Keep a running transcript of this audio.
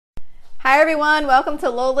Hi everyone, welcome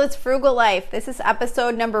to Lola's Frugal Life. This is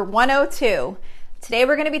episode number 102. Today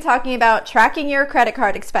we're going to be talking about tracking your credit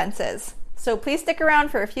card expenses. So please stick around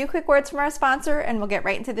for a few quick words from our sponsor and we'll get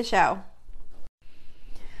right into the show.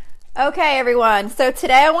 Okay everyone, so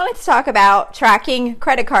today I wanted to talk about tracking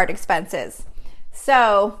credit card expenses.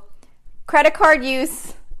 So credit card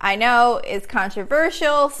use, I know, is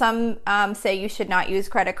controversial. Some say you should not use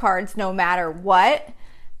credit cards no matter what.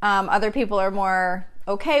 Other people are more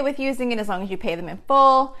okay with using it as long as you pay them in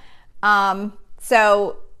full.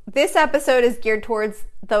 So this episode is geared towards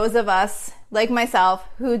those of us, like myself,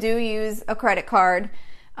 who do use a credit card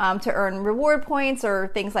to earn reward points or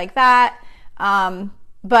things like that.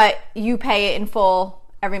 But you pay it in full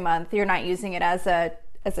every month. You're not using it as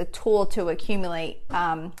a tool to accumulate.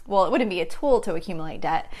 Well, it wouldn't be a tool to accumulate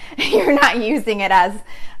debt. You're not using it as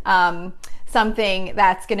something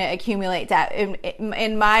that's going to accumulate debt.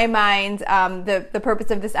 In my mind, the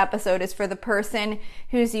purpose of this episode is for the person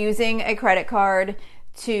who's using a credit card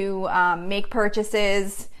to make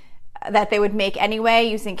purchases that they would make anyway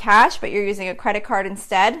using cash, but you're using a credit card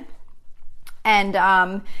instead.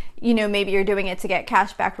 And, maybe you're doing it to get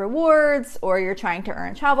cashback rewards, or you're trying to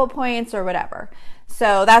earn travel points or whatever.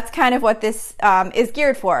 So that's kind of what this is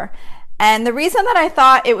geared for. And the reason that I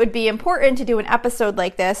thought it would be important to do an episode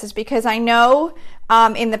like this is because I know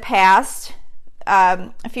in the past,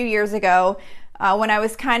 a few years ago, when I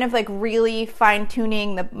was kind of like really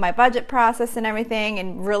fine-tuning my budget process and everything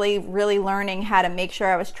and really, really learning how to make sure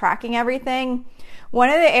I was tracking everything, one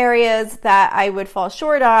of the areas that I would fall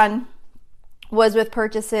short on was with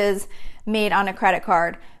purchases made on a credit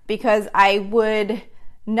card, because I would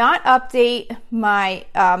not update my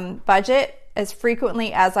budget as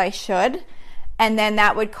frequently as I should, and then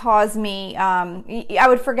that would cause me I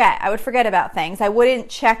would forget about things. I wouldn't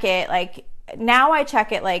check it. Like now I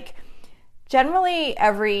check it like generally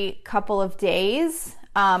every couple of days,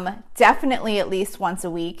 definitely at least once a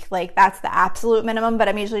week. Like that's the absolute minimum, but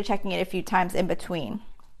I'm usually checking it a few times in between.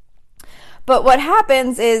 But what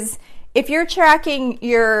happens is, if you're tracking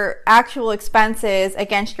your actual expenses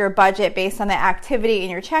against your budget based on the activity in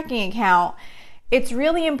your checking account, it's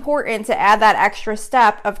really important to add that extra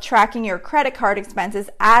step of tracking your credit card expenses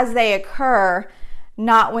as they occur,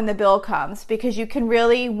 not when the bill comes, because you can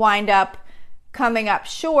really wind up coming up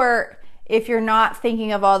short if you're not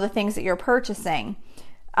thinking of all the things that you're purchasing.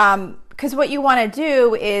 Because what you want to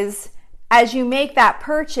do is, as you make that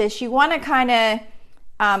purchase, you want to kind of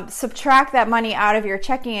subtract that money out of your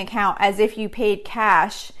checking account as if you paid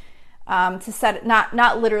cash, to set it,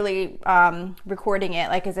 not literally recording it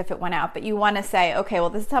like as if it went out, but you want to say, okay, well,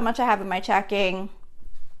 this is how much I have in my checking.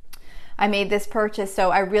 I made this purchase,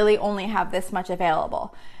 so I really only have this much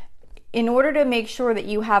available. In order to make sure that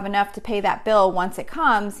you have enough to pay that bill once it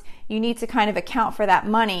comes, you need to kind of account for that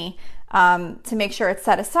money to make sure it's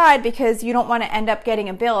set aside, because you don't want to end up getting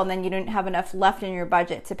a bill and then you didn't have enough left in your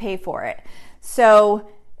budget to pay for it.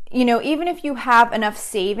 So, even if you have enough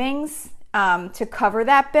savings to cover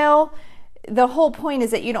that bill, the whole point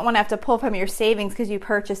is that you don't want to have to pull from your savings because you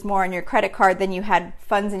purchased more on your credit card than you had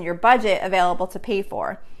funds in your budget available to pay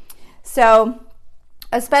for. So,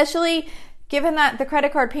 especially given that the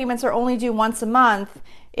credit card payments are only due once a month,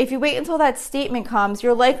 if you wait until that statement comes,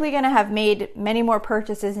 you're likely going to have made many more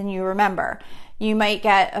purchases than you remember. You might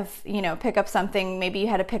pick up something. Maybe you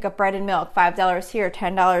had to pick up bread and milk, $5 here,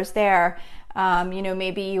 $10 there.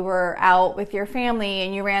 Maybe you were out with your family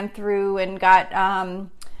and you ran through and got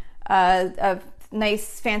a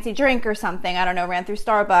nice fancy drink or something. I don't know, ran through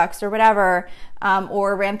Starbucks or whatever,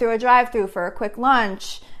 or ran through a drive-through for a quick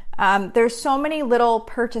lunch. There's so many little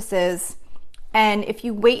purchases, and if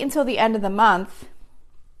you wait until the end of the month,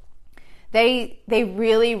 they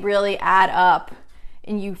really, really add up.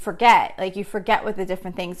 And you forget what the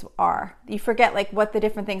different things are. You forget like what the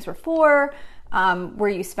different things were for, where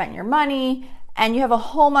you spent your money, and you have a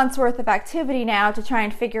whole month's worth of activity now to try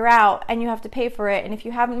and figure out, and you have to pay for it. And if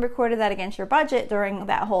you haven't recorded that against your budget during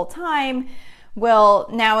that whole time, well,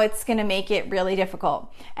 now it's going to make it really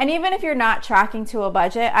difficult. And even if you're not tracking to a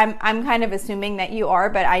budget, I'm kind of assuming that you are,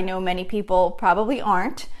 but I know many people probably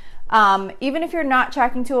aren't. Even if you're not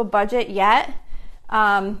tracking to a budget yet,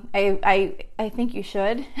 I think you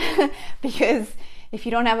should, because if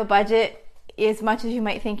you don't have a budget, as much as you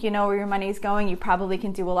might think you know where your money is going, you probably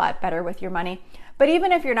can do a lot better with your money. But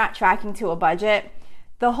even if you're not tracking to a budget,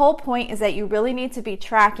 the whole point is that you really need to be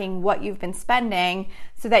tracking what you've been spending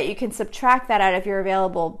so that you can subtract that out of your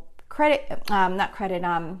available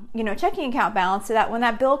checking account balance, so that when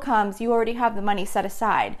that bill comes, you already have the money set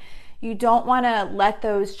aside. You don't want to let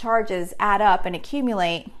those charges add up and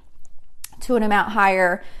accumulate to an amount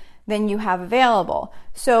higher than you have available.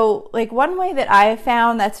 So like one way that I have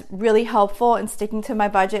found that's really helpful in sticking to my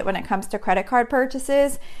budget when it comes to credit card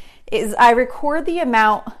purchases is I record the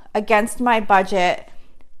amount against my budget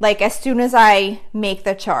like as soon as I make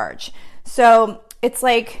the charge. So it's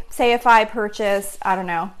like, say if I purchase, I don't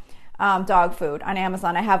know, dog food on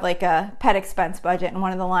Amazon, I have like a pet expense budget, and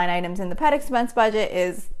one of the line items in the pet expense budget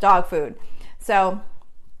is dog food. So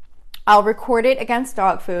I'll record it against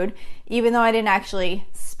dog food, even though I didn't actually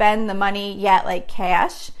spend the money yet, like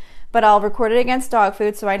cash, but I'll record it against dog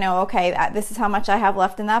food so I know, okay, this is how much I have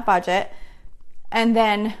left in that budget. And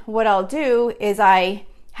then what I'll do is I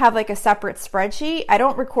have like a separate spreadsheet. I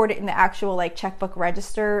don't record it in the actual like checkbook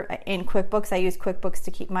register in QuickBooks. I use QuickBooks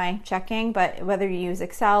to keep my checking, but whether you use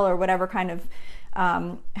Excel or whatever kind of,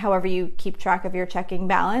 however you keep track of your checking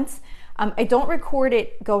balance, I don't record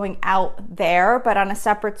it going out there, but on a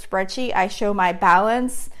separate spreadsheet, I show my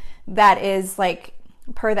balance that is like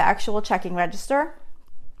per the actual checking register.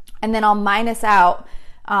 And then I'll minus out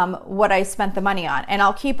what I spent the money on, and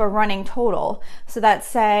I'll keep a running total. So that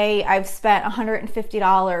say I've spent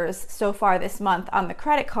 $150 so far this month on the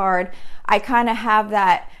credit card, I kind of have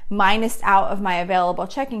that minused out of my available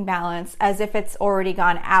checking balance as if it's already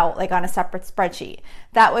gone out, like on a separate spreadsheet.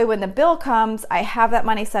 That way when the bill comes, I have that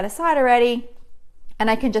money set aside already, and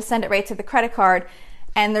I can just send it right to the credit card,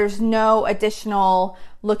 and there's no additional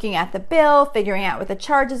looking at the bill, figuring out what the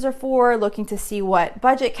charges are for, looking to see what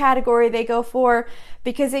budget category they go for,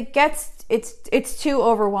 because it's too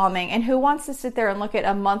overwhelming. And who wants to sit there and look at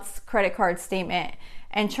a month's credit card statement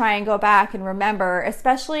and try and go back and remember,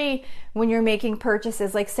 especially when you're making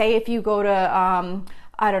purchases, like say if you go to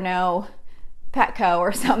I don't know, Petco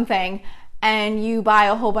or something, and you buy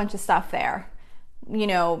a whole bunch of stuff there. You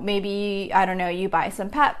know, maybe, I don't know, you buy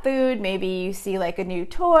some pet food, maybe you see like a new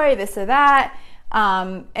toy, this or that,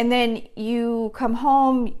 and then you come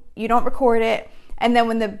home, you don't record it, and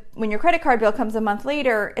then when your credit card bill comes a month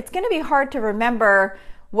later, it's going to be hard to remember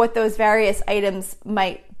what those various items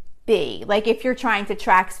might be. Like if you're trying to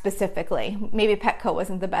track specifically, maybe Petco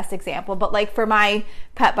wasn't the best example, but like for my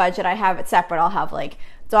pet budget, I have it separate. I'll have like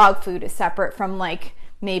dog food is separate from like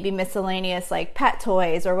maybe miscellaneous like pet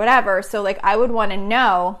toys or whatever. So like I would want to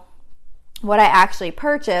know what I actually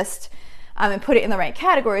purchased and put it in the right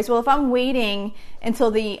categories. Well, if I'm waiting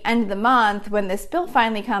until the end of the month when this bill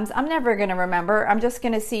finally comes, I'm never going to remember. I'm just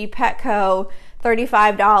going to see Petco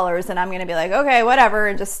 $35 and I'm going to be like, okay, whatever,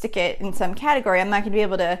 and just stick it in some category. I'm not going to be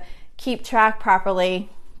able to keep track properly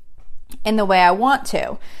in the way I want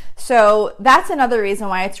to. So that's another reason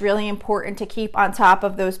why it's really important to keep on top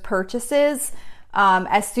of those purchases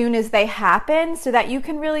as soon as they happen, so that you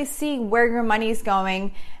can really see where your money's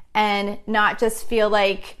going and not just feel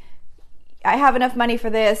like I have enough money for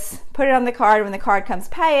this, put it on the card, when the card comes,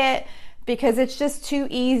 pay it, because it's just too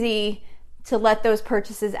easy to let those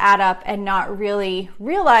purchases add up and not really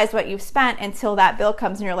realize what you've spent until that bill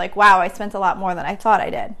comes and you're like, wow, I spent a lot more than I thought I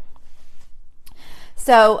did.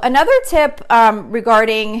 So another tip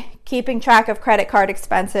regarding keeping track of credit card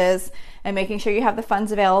expenses and making sure you have the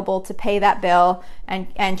funds available to pay that bill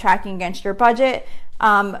and tracking against your budget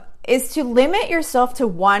is to limit yourself to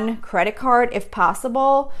one credit card if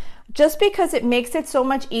possible, just because it makes it so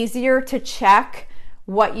much easier to check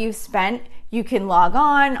what you've spent. You can log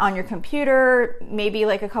on your computer maybe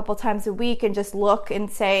like a couple times a week and just look and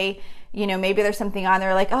say, you know, maybe there's something on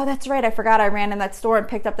there like, oh, that's right, I forgot I ran in that store and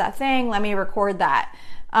picked up that thing, let me record that.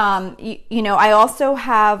 You know, I also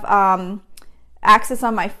have access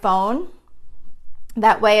on my phone.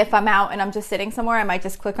 That way, if I'm out and I'm just sitting somewhere, I might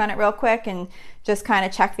just click on it real quick and just kind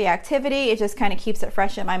of check the activity. It just kind of keeps it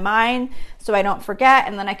fresh in my mind so I don't forget,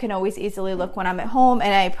 and then I can always easily look when I'm at home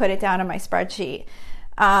and I put it down in my spreadsheet.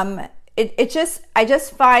 I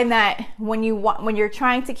just find that when you're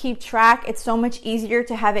trying to keep track, it's so much easier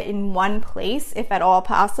to have it in one place if at all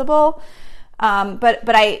possible.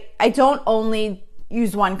 But I don't only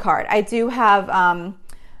use one card. I do have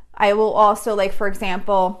I will also, like, for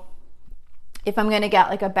example, if I'm going to get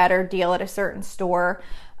like a better deal at a certain store,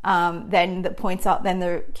 then the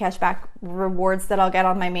cashback rewards that I'll get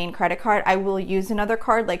on my main credit card, I will use another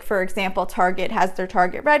card. Like, for example, Target has their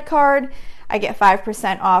Target Red card. I get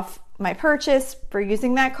 5% off my purchase for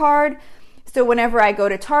using that card. So whenever I go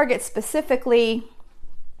to Target specifically,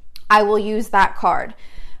 I will use that card.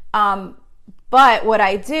 But what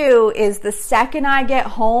I do is the second I get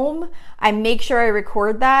home, I make sure I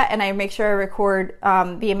record that, and I make sure I record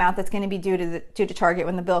the amount that's going to be due to Target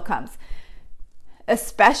when the bill comes.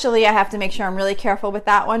 especially I have to make sure I'm really careful with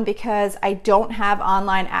that one because I don't have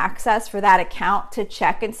online access for that account to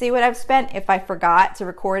check and see what I've spent if I forgot to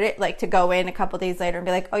record it, like to go in a couple days later and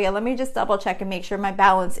be like, oh yeah, let me just double check and make sure my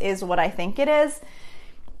balance is what I think it is.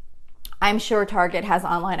 I'm sure Target has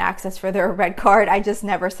online access for their red card. I just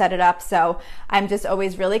never set it up. So I'm just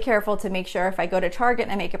always really careful to make sure if I go to Target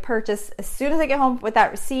and I make a purchase, as soon as I get home with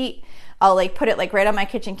that receipt, I'll like put it like right on my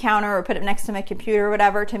kitchen counter or put it next to my computer or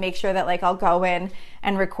whatever to make sure that like I'll go in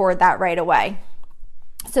and record that right away.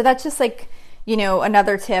 So that's just like, you know,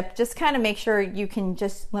 another tip. Just kind of make sure you can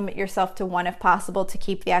just limit yourself to one if possible to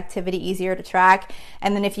keep the activity easier to track.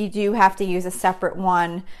 And then if you do have to use a separate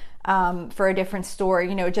one for a different store,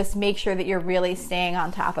 you know, just make sure that you're really staying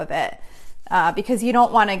on top of it. Because you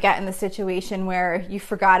don't want to get in the situation where you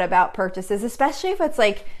forgot about purchases, especially if it's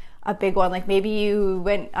like a big one, like maybe you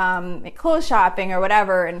went clothes shopping or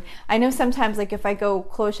whatever. And I know sometimes like if I go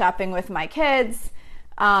clothes shopping with my kids,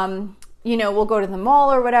 you know, we'll go to the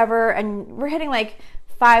mall or whatever, and we're hitting like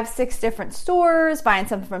 5-6 different stores, buying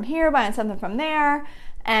something from here, buying something from there.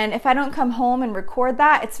 And if I don't come home and record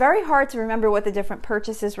that, it's very hard to remember what the different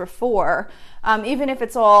purchases were for. Even if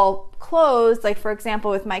it's all clothes, like for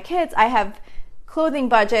example, with my kids, I have clothing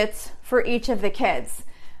budgets for each of the kids.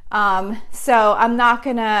 So I'm not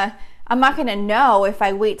gonna know if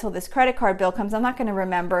I wait till this credit card bill comes. I'm not gonna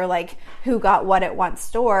remember like who got what at one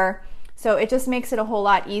store. So it just makes it a whole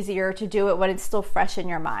lot easier to do it when it's still fresh in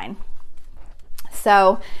your mind.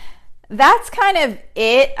 So that's kind of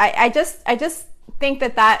it. I just think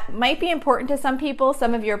that might be important to some people.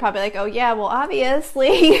 Some of you are probably like, oh yeah, well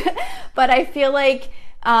obviously, but I feel like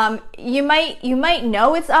you might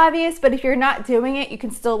know it's obvious, but if you're not doing it, you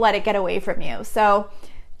can still let it get away from you. So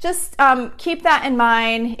just keep that in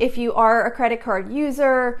mind if you are a credit card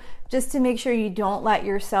user, just to make sure you don't let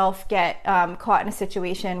yourself get caught in a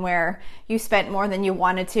situation where you spent more than you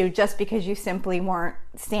wanted to just because you simply weren't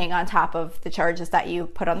staying on top of the charges that you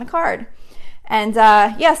put on the card. And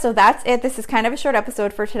yeah, so that's it. This is kind of a short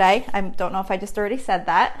episode for today. I don't know if I just already said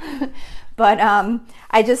that, but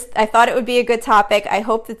I thought it would be a good topic. I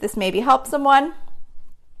hope that this maybe helps someone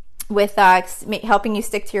with helping you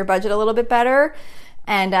stick to your budget a little bit better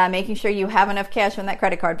and making sure you have enough cash when that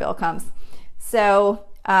credit card bill comes. So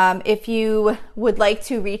if you would like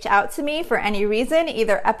to reach out to me for any reason,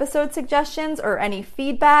 either episode suggestions or any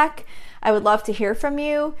feedback, I would love to hear from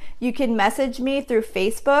you. You can message me through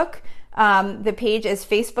Facebook. The page is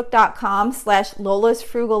facebook.com/Lola's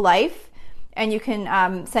Frugal Life, and you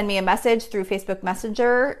can send me a message through Facebook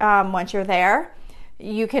Messenger once you're there.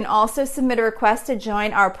 You can also submit a request to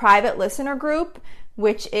join our private listener group,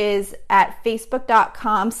 which is at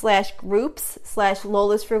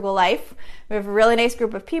facebook.com/groups/Lola's Frugal Life. We have a really nice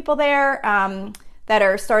group of people there that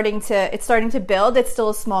are starting to build. It's still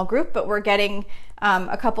a small group, but we're getting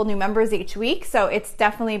a couple new members each week, so it's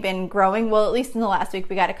definitely been growing. Well, at least in the last week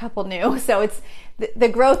we got a couple new, so it's the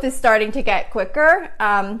growth is starting to get quicker,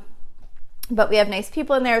 but we have nice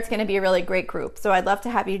people in there. It's going to be a really great group, so I'd love to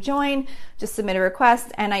have you join. Just submit a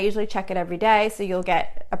request, and I usually check it every day, so you'll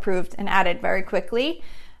get approved and added very quickly.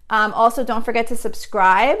 Also, don't forget to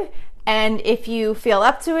subscribe, and if you feel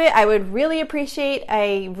up to it, I would really appreciate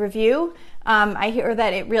a review. I hear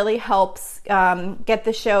that it really helps get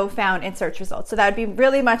the show found in search results. So that would be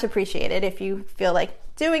really much appreciated if you feel like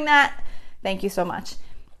doing that. Thank you so much.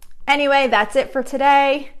 Anyway, that's it for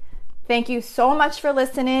today. Thank you so much for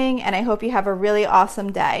listening, and I hope you have a really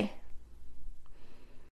awesome day.